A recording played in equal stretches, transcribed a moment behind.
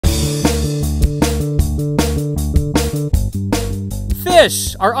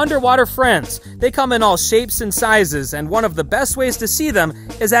Fish, our underwater friends. They come in all shapes and sizes, and one of the best ways to see them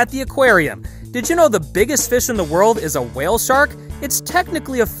is at the aquarium. Did you know the biggest fish in the world is a whale shark? It's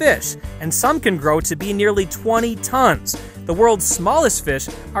technically a fish, and some can grow to be nearly 20 tons. The world's smallest fish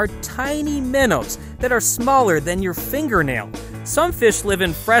are tiny minnows that are smaller than your fingernail. Some fish live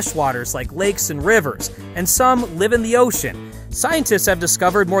in freshwaters like lakes and rivers, and some live in the ocean. Scientists have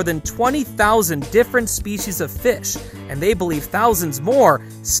discovered more than 20,000 different species of fish, and they believe thousands more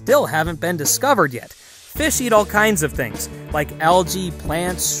still haven't been discovered yet. Fish eat all kinds of things, like algae,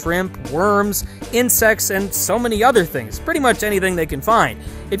 plants, shrimp, worms, insects, and so many other things. Pretty much anything they can find.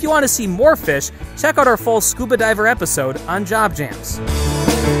 If you want to see more fish, check out our full scuba diver episode on Job Jams.